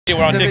We're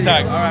on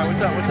TikTok. All right,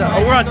 what's up? What's up?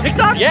 Oh, we're on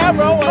TikTok? Yeah,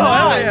 bro. Oh,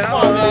 yeah. Come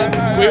on,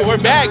 man. We're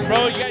back,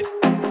 bro. You guys.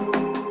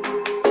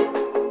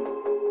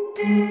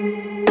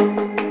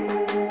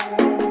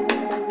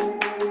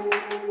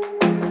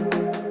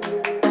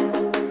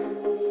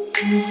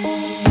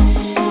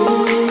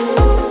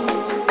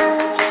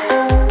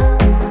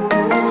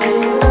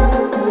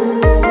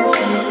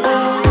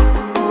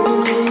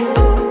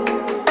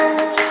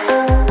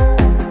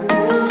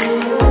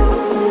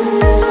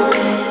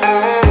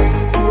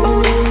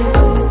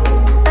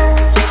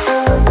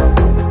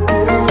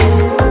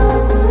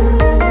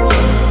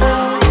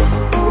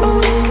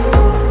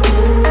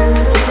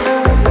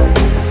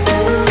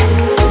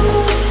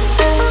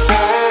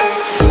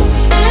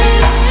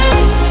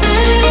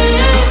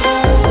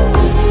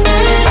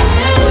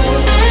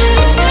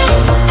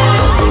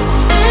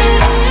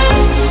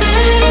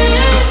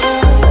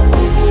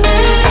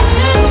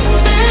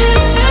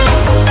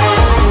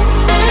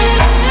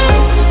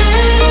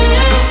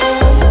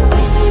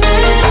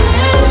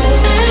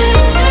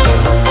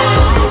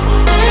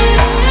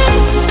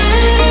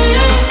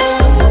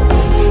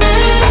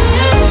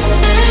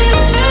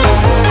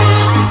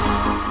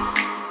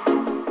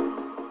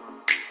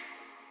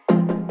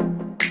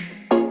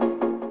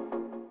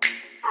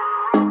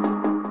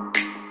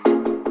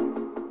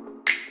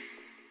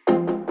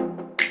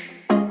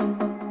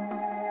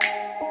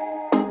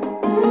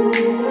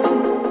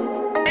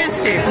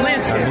 Landscape.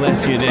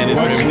 Bless you, Dennis,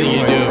 for everything you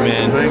do,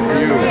 man. Thank you.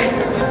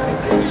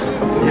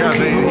 Yeah,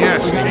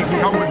 yes, he can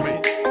come with me.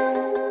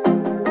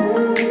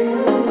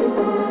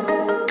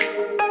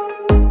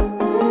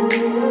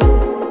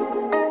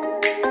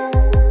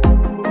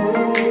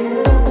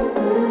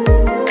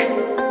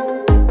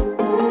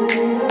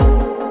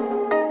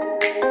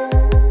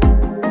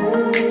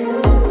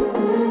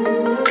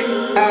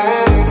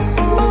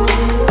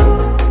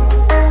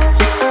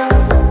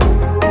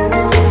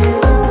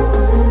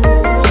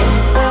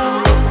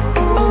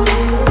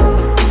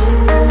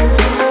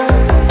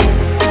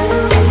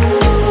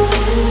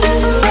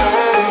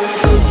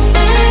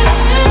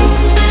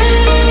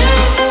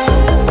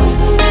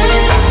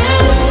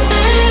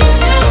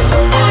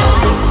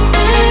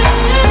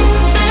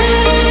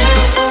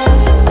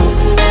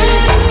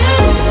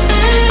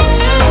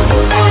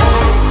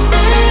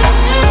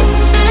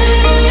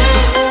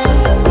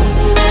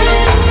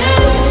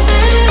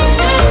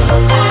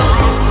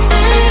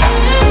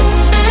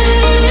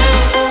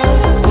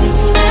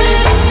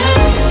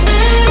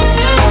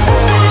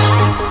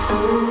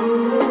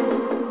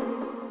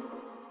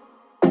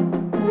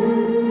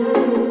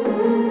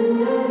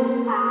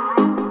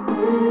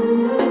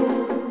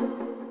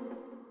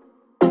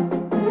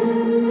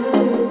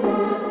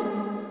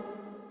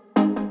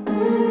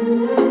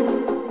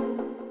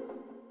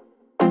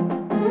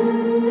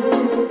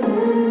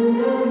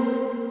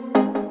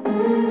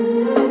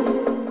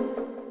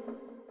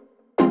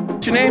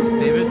 What's your name?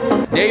 David.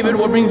 David,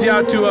 what brings you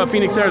out to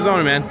Phoenix,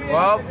 Arizona, man?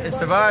 Well, it's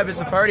the vibe, it's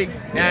the party,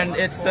 and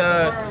it's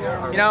the,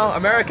 you know,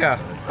 America.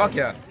 Fuck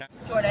yeah.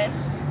 Jordan.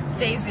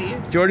 Daisy.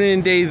 Jordan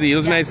and Daisy,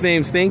 those are nice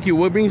names. Thank you.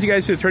 What brings you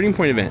guys to the Turning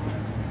Point event?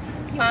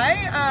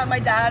 Hi, my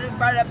dad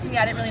brought it up to me.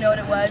 I didn't really know what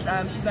it was.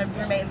 She's my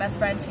roommate and best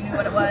friend. She knew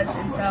what it was,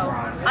 and so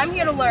I'm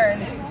here to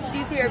learn.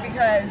 She's here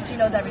because she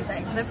knows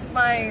everything. This is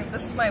my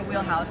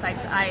wheelhouse.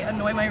 I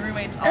annoy my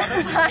roommates all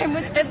the time.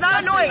 It's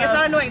not annoying. It's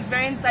not annoying. It's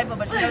very insightful,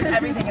 but she knows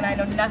everything, and I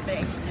know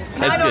nothing.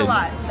 That's I know good. a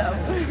lot, so.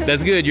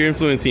 That's good. You're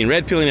influencing,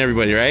 red pilling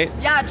everybody, right?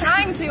 Yeah,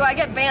 trying to. I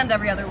get banned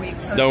every other week.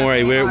 So Don't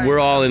worry, really we're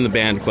all in the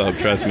band club.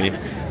 Trust me.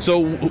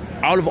 So,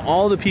 out of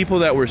all the people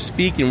that were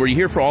speaking, were you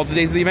here for all the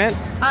days of the event?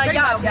 We've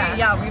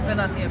been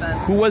at the event.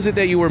 Who was it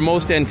that you were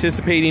most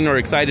anticipating or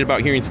excited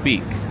about hearing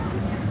speak?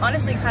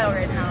 Honestly, Kyle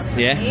Rittenhouse.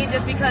 Yeah. Me,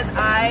 just because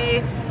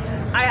her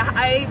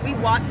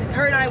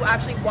and I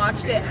actually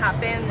watched it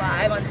happen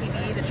live on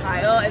TV, the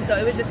trial, and so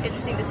it was just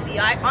interesting to see.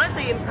 I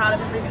honestly am proud of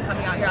him for even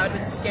coming out here. I would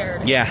have been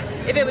scared. Yeah.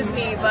 If it was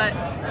me, but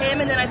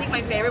him, and then I think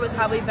my favorite was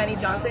probably Benny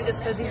Johnson, just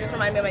because he just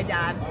reminded me of my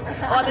dad.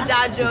 All the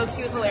dad jokes,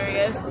 he was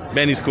hilarious.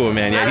 Benny's cool,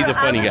 man. Yeah, he's a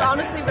funny guy. I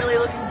was honestly really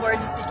looking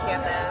forward to see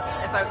Candace,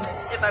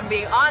 if I'm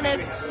being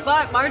honest.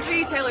 But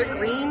Marjorie Taylor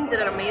Greene did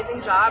an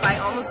amazing job. I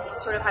almost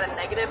sort of had a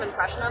negative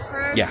impression of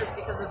her, just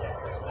because of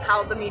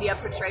how the media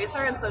portrays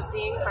her, and so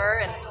seeing her,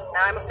 and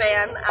now I'm a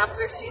fan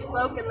after she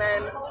spoke, and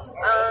then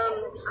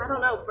I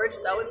don't know, Bridge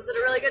Owens did a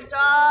really good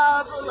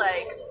job.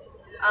 Like,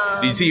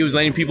 did you see he was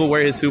letting people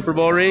wear his Super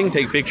Bowl ring,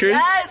 take pictures?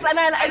 yes, and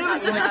it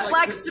was just a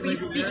flex to be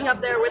speaking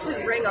up there with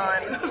his ring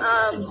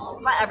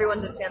on. But everyone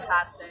did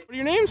fantastic. What are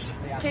your names?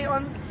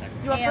 Caitlin,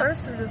 you want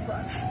first or just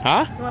last?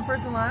 Huh? You want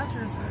first and last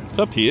or just first? It's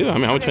up to you. I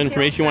mean, how much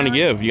information you want to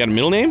give? You got a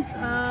middle name?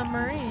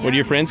 Marie. What do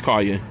your friends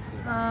call you?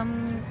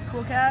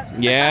 Cool cat.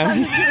 Yeah.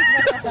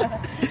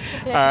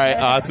 All right,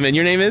 awesome. And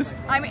your name is?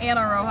 I'm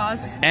Anna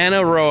Rojas.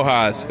 Anna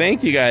Rojas.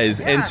 Thank you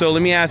guys. Yeah. And so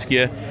let me ask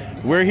you,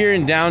 we're here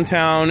in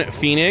downtown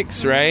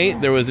Phoenix, right?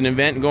 There was an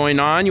event going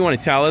on. You want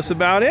to tell us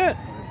about it?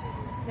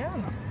 Yeah.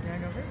 You want to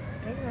go first?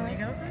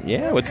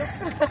 Yeah, what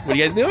are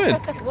you guys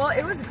doing? Well,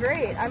 it was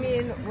great. I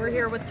mean, we're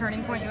here with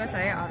Turning Point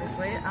USA,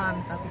 obviously.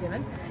 That's a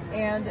given.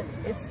 And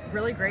it's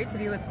really great to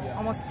be with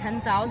almost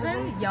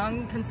 10,000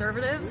 young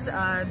conservatives,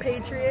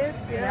 patriots.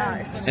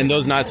 Yeah. And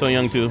those not so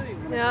young too.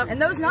 Yep. And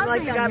those not so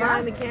young. The guy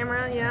behind the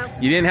camera.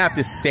 Yep. You didn't have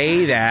to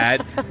say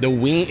that.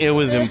 It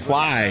was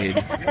implied.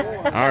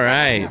 All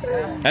right,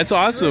 that's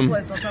awesome.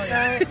 I'll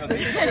tell you.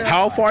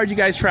 How far did you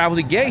guys travel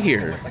to get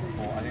here?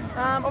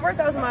 Over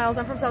 1,000 miles.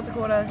 I'm from South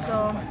Dakota,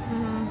 so.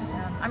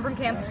 I'm from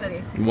Kansas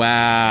City.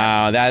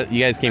 Wow, that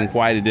you guys came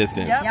quite a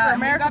distance. Yep. Yeah,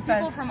 For we've got AmericaFest.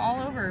 people from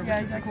all over, which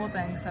is the cool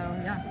thing. So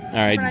yeah. All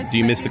right, do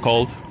you miss the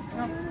cold?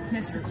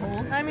 Miss the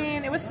cold. I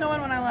mean, it was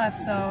snowing when I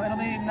left, so it'll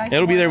be nice.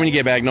 It'll be there when you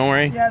get back. Don't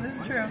worry. Yeah, this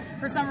is true.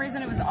 For some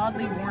reason, it was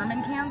oddly warm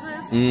in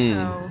Kansas.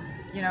 So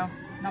you know,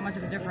 not much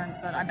of a difference.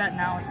 But I bet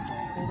now it's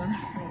colder.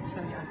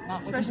 So yeah,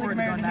 not looking Especially forward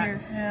to compared going to back. here.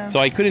 Yeah.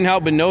 So I couldn't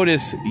help but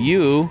notice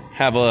you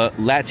have a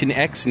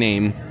Latinx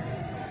name,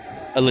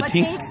 a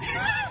Latinx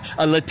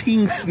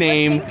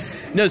name.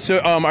 No, so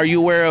are you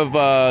aware of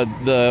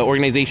the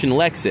organization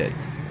Lexit,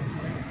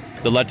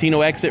 the Latino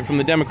exit from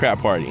the Democrat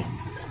Party?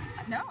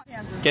 No,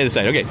 Kansas. Kansas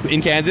side. Okay,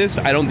 in Kansas,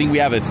 I don't think we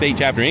have a state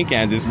chapter in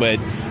Kansas, but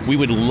we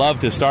would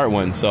love to start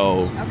one.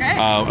 So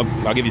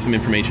I'll give you some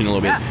information in a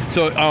little bit.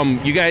 So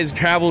you guys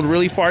traveled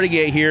really far to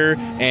get here,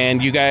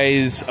 and you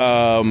guys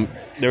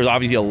there was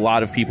obviously a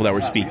lot of people that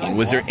were speaking.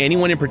 Was there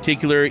anyone in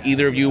particular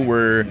either of you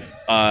were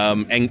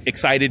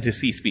excited to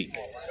see speak?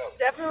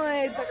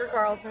 Definitely Tucker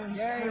Carlson.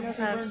 For He's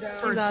sure.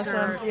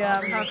 awesome.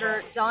 Yeah.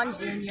 Tucker, Don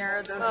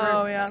Jr. Those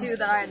were two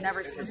that I had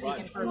never seen speak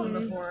in person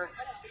before.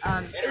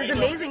 It was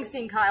amazing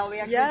seeing Kyle. We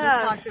actually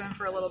just talked to him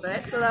for a little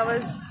bit. So that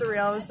was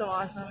surreal. It was so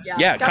awesome.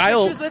 Yeah, Got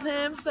Kyle. pictures with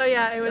him. So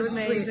yeah, it was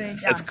amazing.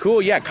 That's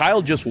cool. Yeah,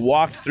 Kyle just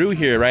walked through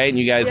here, right? And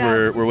you guys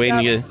were waiting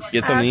to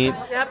get something to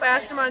eat. Yep, I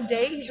asked him on a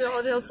date. He said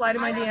he'll slide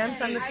in my DMs.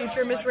 I'm the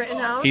future Miss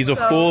Rittenhouse. He's a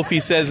fool if he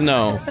says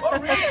no.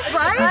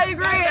 Right? I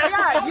agree.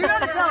 Yeah, you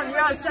gotta tell him. You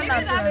gotta send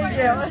that to him.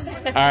 Yeah.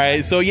 All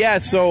right, so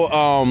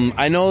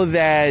I know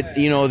that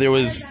there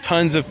was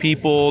tons of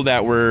people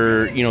that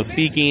were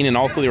speaking, and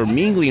also they were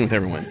mingling with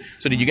everyone.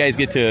 So did you guys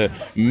get to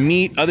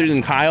meet, other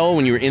than Kyle,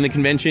 when you were in the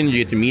convention? Did you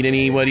get to meet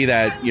anybody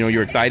that you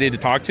were excited to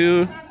talk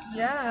to?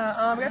 Yeah,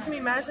 I got to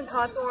meet Madison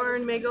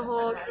Cawthorn, Mega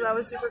Hulk, so that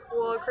was super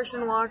cool.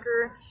 Christian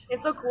Walker.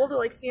 It's so cool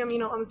to see them,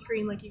 on the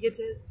screen. Like, you get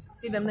to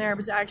see them there,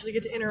 but to actually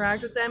get to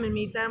interact with them and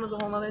meet them was a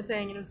whole other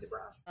thing. It was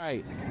super awesome. All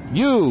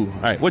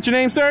right, what's your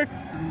name, sir?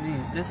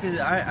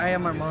 I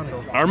am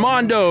Armando.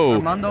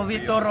 Armando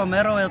Vitor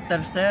Romero el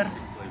tercer.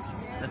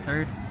 The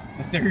third.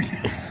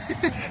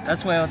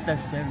 That's why el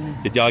tercer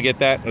means. Did y'all get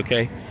that?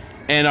 Okay.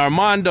 And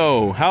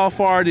Armando, how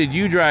far did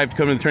you drive to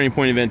come to the Turning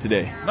Point event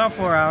today? About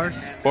 4 hours.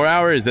 4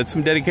 hours. That's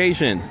some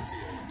dedication.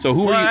 So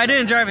who were you? I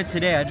didn't drive it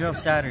today. I drove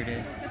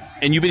Saturday.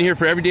 And you've been here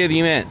for every day of the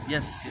event?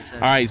 Yes.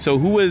 All right. So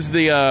who was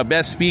the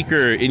best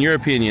speaker, in your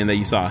opinion, that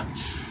you saw?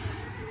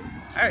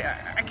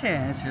 I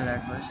can't answer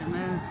that question,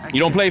 man. You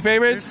don't play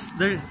favorites?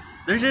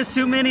 There's just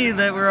too many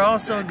that were all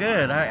so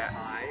good.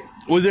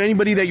 Was there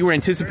anybody that you were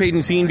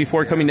anticipating seeing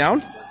before coming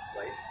down?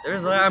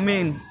 There's,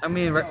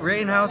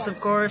 Rittenhouse, of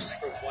course.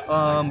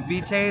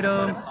 B.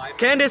 Tatum,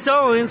 Candace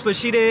Owens, but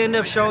she didn't end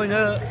up showing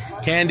up.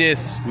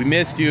 Candace, we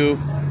missed you.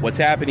 What's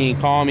happening?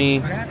 Call me.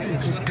 What happened?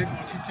 She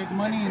took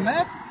money and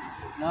left?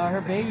 No,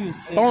 her baby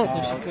was sick, so she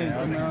couldn't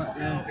come out.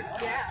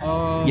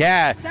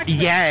 Yeah,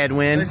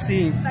 Edwin. Let's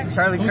see.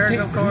 Charlie Kirk,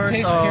 of course. Who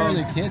takes care of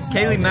the kids?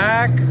 Kaylee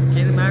Mack.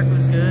 Kaylee Mack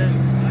was good.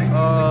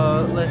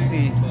 Let's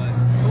see.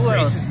 Who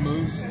else?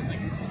 Moves.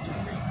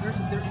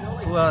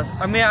 Who else?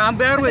 I mean, I'm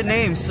bad with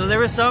names, so there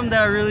were some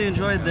that I really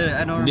enjoyed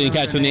that I don't. Did you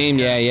catch the name?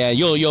 Yeah.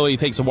 It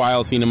takes a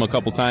while seeing them a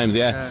couple times.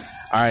 Yeah.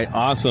 All right,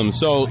 awesome.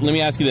 So let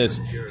me ask you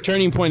this: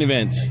 Turning Point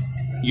events.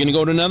 You gonna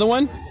go to another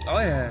one? Oh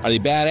yeah. Are they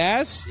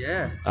badass?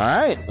 Yeah. All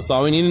right, that's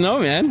all we need to know,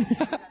 man.